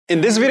In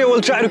this video,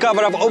 we'll try to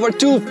cover up over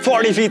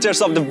 240 features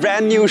of the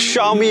brand new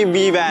Xiaomi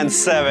Mi Band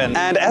 7.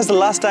 And as the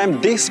last time,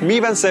 this Mi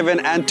Band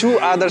 7 and two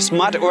other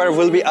smartwear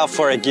will be up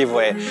for a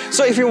giveaway.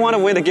 So if you want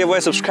to win the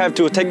giveaway, subscribe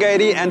to Tech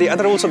Guide, and the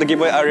other rules of the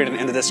giveaway are written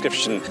in the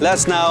description.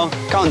 Let's now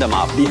count them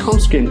up. The home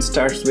screen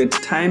starts with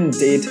time,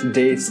 date,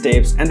 day,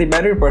 steps, and the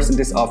battery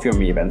percentage of your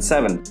Mi Band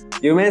 7.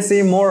 You may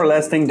see more or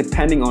less things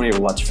depending on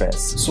your watch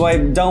face.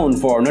 Swipe down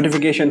for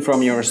notification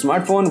from your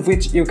smartphone,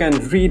 which you can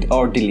read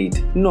or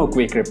delete. No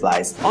quick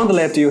replies. On the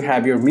left, you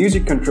have your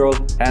music control,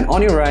 and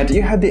on your right,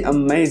 you have the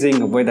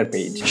amazing weather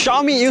page.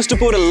 Xiaomi used to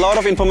put a lot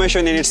of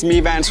information in its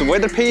Mi Band's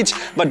weather page,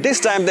 but this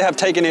time they have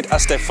taken it a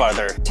step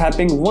further.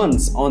 Tapping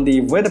once on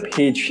the weather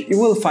page, you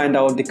will find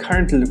out the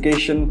current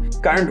location,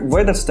 current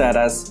weather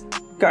status,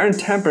 current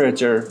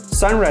temperature,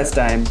 sunrise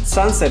time,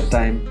 sunset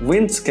time,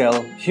 wind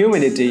scale,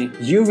 humidity,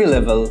 UV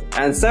level,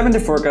 and 7-day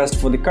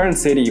forecast for the current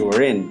city you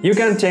are in. You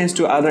can change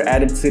to other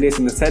added cities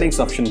in the settings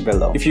option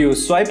below. If you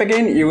swipe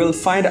again, you will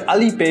find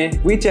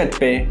Alipay, WeChat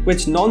Pay,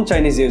 which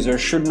non-Chinese users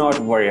should not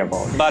worry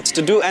about. But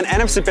to do an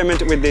NFC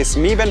payment with this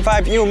Mi Band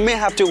 5, you may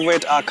have to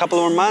wait a couple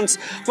more months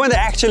when they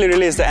actually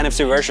release the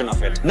NFC version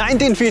of it.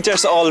 19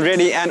 features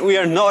already, and we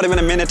are not even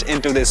a minute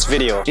into this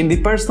video. In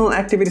the personal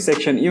activity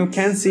section, you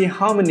can see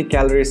how many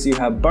calories you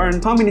have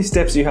burned, how many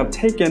steps you have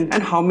taken,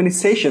 and how many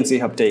sessions you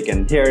have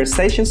taken. Here,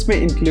 sessions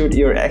may include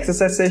your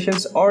exercise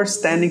sessions or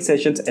standing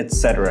sessions,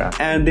 etc.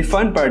 And the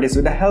fun part is,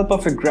 with the help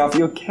of a graph,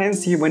 you can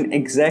see when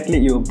exactly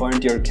you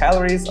burned your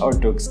calories or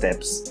took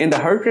steps. In the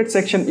heart rate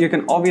section, you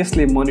can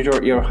obviously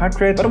monitor your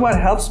heart rate, but what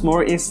helps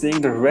more is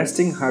seeing the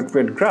resting heart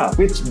rate graph,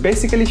 which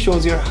basically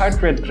shows your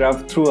heart rate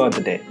graph throughout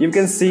the day. You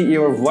can see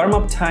your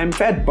warm-up time,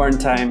 fat burn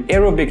time,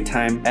 aerobic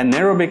time,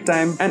 anaerobic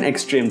time, and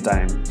extreme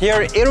time.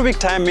 Here, aerobic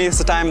time means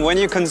the time when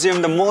you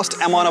consume the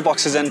most amount of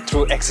oxygen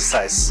through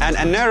exercise. And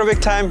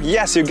anaerobic time,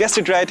 yes, you guessed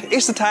it right,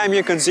 it's the time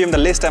you consume the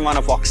least amount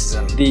of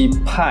oxygen. The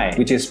PI,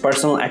 which is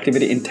Personal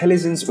Activity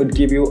Intelligence, would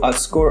give you a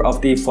score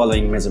of the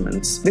following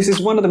measurements. This is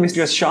one of the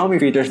mysterious Xiaomi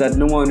features that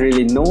no one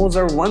really knows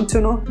or wants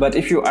to know, but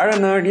if you are a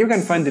nerd, you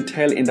can find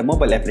detail in the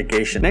mobile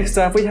application. Next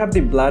up, we have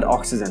the blood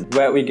oxygen,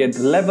 where we get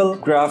the level,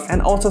 graph,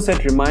 and also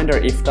set reminder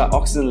if the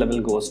oxygen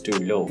level goes too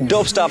low.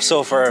 Dope stuff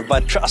so far,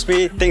 but trust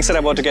me, things are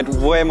about to get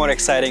way more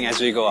exciting as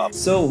we go up.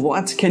 So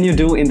what can you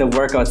do in the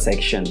workout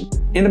section?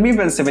 In the Mi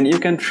Band 7, you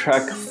can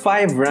track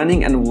 5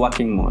 running and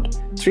walking mode,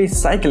 3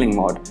 cycling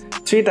mode,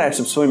 3 types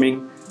of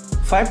swimming,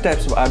 5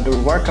 types of outdoor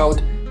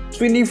workout,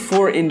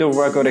 24 indoor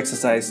workout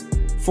exercise,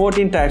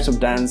 14 types of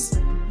dance,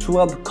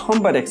 12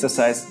 combat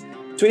exercise,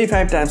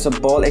 25 types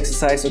of ball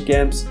exercise or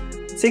games,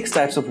 6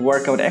 types of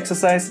workout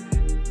exercise,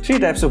 3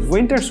 types of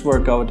winter's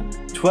workout,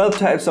 12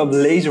 types of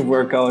leisure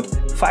workout,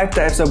 5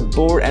 types of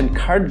board and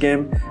card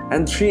game,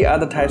 and 3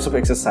 other types of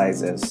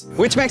exercises.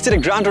 Which makes it a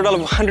grand total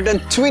of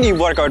 120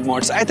 workout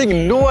modes. I think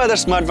no other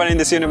smartphone in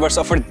this universe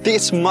offers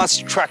this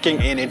much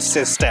tracking in its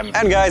system.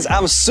 And guys,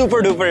 I'm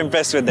super duper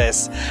impressed with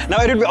this.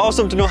 Now it would be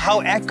awesome to know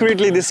how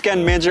accurately this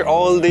can measure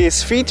all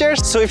these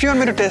features. So if you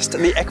want me to test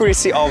the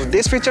accuracy of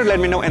this feature, let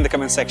me know in the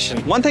comment section.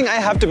 One thing I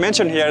have to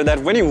mention here, that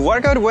when you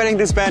work out wearing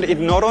this band, it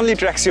not only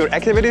tracks your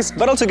activities,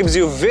 but also gives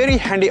you very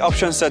handy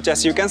options such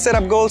as you can set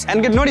up goals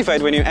and get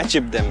notified when you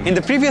achieve them. In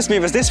the previous Mi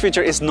Bands, this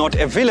feature is not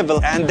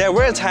available, and there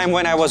were a time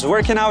when I was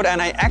working out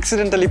and I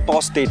accidentally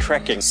paused the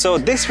tracking. So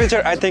this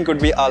feature I think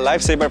would be a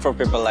lifesaver for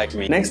people like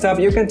me. Next up,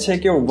 you can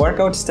check your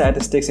workout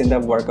statistics in the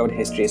workout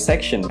history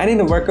section. And in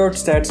the workout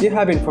stats, you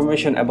have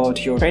information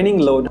about your training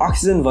load,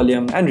 oxygen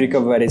volume, and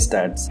recovery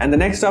stats. And the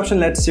next option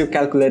lets you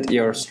calculate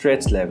your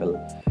stretch level.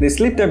 The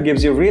sleep tab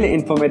gives you really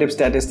informative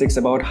statistics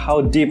about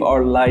how deep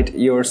or light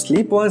your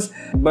sleep was,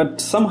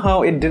 but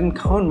somehow it didn't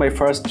count my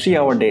first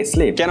 3-hour day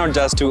sleep. Cannot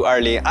judge too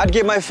early. I'd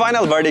give my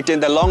final verdict in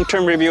the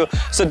long-term review,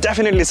 so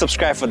definitely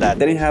subscribe for that.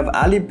 Then you have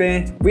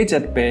Alipay,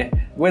 WeChat Pay,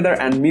 weather,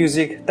 and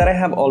music that I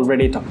have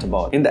already talked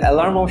about. In the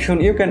alarm option,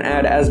 you can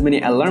add as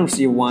many alarms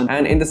you want,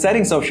 and in the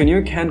settings option,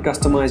 you can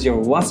customize your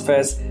watch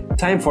face,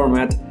 time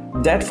format,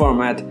 date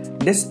format,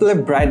 display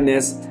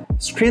brightness,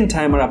 screen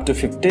timer up to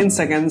 15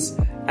 seconds,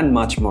 and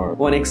much more.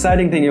 One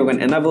exciting thing you can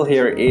enable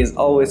here is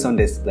always on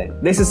display.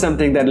 This is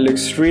something that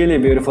looks really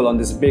beautiful on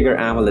this bigger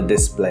AMOLED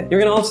display. You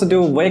can also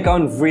do wake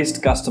on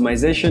wrist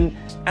customization,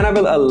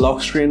 enable a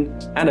lock screen,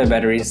 and a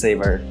battery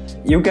saver.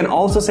 You can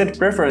also set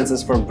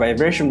preferences for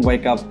vibration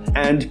wake up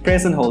and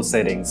press and hold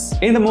settings.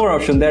 In the more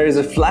option, there is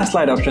a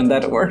flashlight option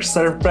that works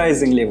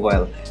surprisingly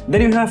well.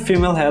 Then you have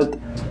female health,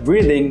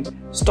 breathing,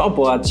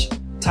 stopwatch,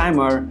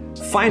 timer,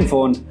 find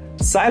phone,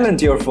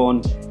 silent your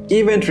phone,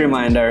 event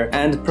reminder,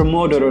 and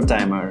Pomodoro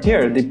timer.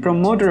 Here, the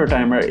Pomodoro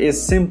timer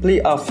is simply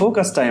a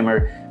focus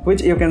timer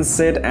which you can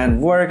sit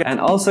and work and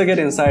also get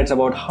insights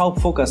about how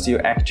focused you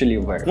actually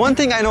were. One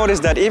thing I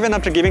noticed that even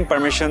after giving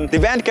permission, the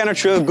band cannot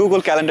show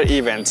Google Calendar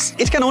events.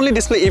 It can only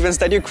display events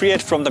that you create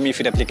from the Mi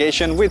Fit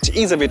application, which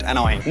is a bit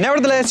annoying.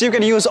 Nevertheless, you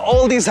can use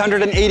all these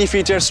 180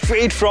 features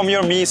straight from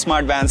your Mi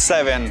Smart Band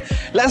 7.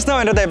 Let's now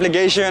enter the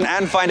application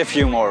and find a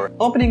few more.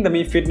 Opening the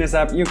Mi Fitness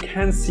app, you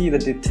can see the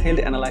detailed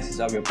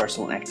analysis of your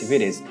personal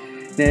activities.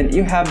 Then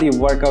you have the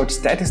workout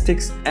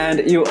statistics,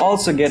 and you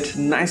also get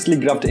nicely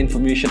grouped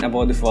information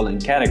about the following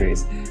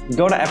categories.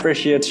 Gotta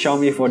appreciate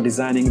Xiaomi for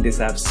designing this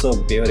app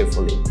so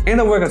beautifully. In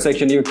the workout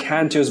section, you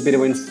can choose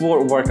between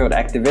 4 workout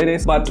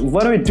activities, but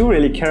what we do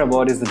really care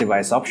about is the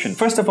device option.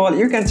 First of all,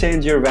 you can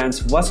change your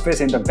band's watch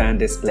face in the band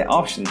display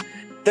option.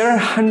 There are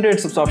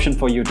hundreds of options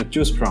for you to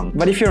choose from,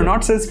 but if you're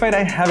not satisfied,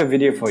 I have a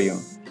video for you.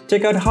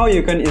 Check out how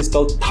you can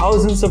install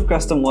thousands of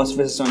custom watch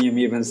faces on your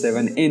Mi Band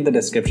 7 in the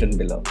description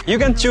below. You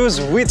can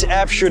choose which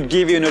app should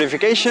give you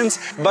notifications,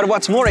 but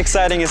what's more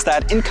exciting is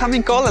that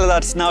incoming call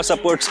alerts now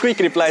supports quick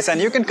replies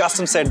and you can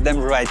custom set them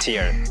right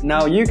here.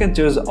 Now you can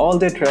choose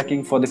all-day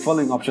tracking for the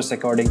following options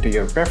according to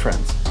your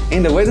preference.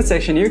 In the weather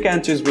section, you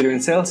can choose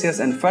between Celsius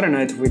and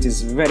Fahrenheit, which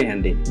is very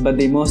handy. But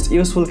the most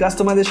useful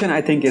customization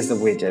I think is the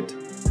widget,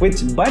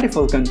 which by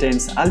default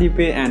contains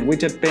Alipay and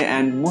widget pay,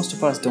 and most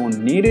of us don't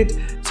need it,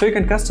 so you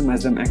can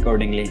customize them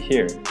accordingly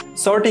here.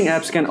 Sorting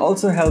apps can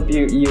also help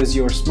you use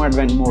your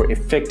smartband more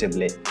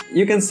effectively.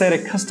 You can set a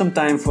custom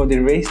time for the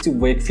race to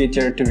wake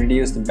feature to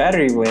reduce the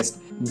battery waste.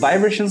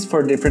 Vibrations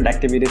for different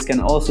activities can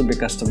also be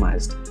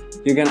customized.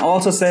 You can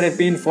also set a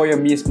pin for your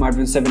Mi Smart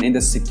Band 7 in the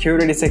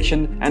security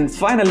section, and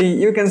finally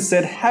you can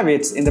set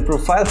habits in the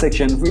profile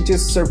section, which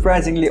is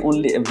surprisingly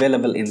only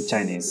available in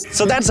Chinese.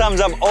 So that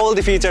sums up all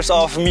the features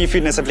of Mi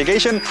Fitness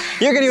application.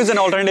 You can use an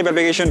alternative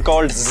application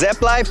called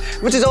Zepp Life,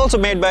 which is also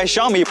made by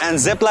Xiaomi, and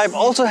Zepp Life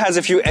also has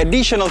a few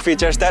additional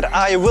features that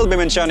I will be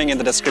mentioning in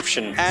the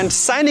description. And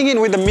signing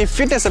in with the Mi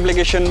Fitness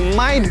application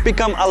might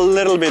become a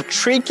little bit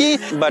tricky,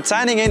 but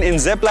signing in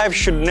Zepp Life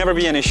should never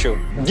be an issue.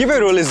 Giveaway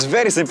rule is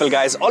very simple,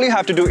 guys. All you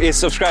have to do is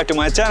subscribe to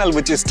my channel,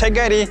 which is Tech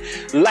Guide,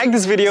 like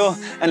this video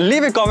and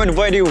leave a comment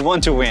where do you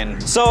want to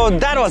win. So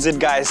that was it,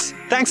 guys.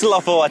 Thanks a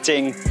lot for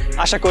watching.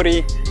 Asha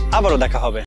kori abaro dekha hobe.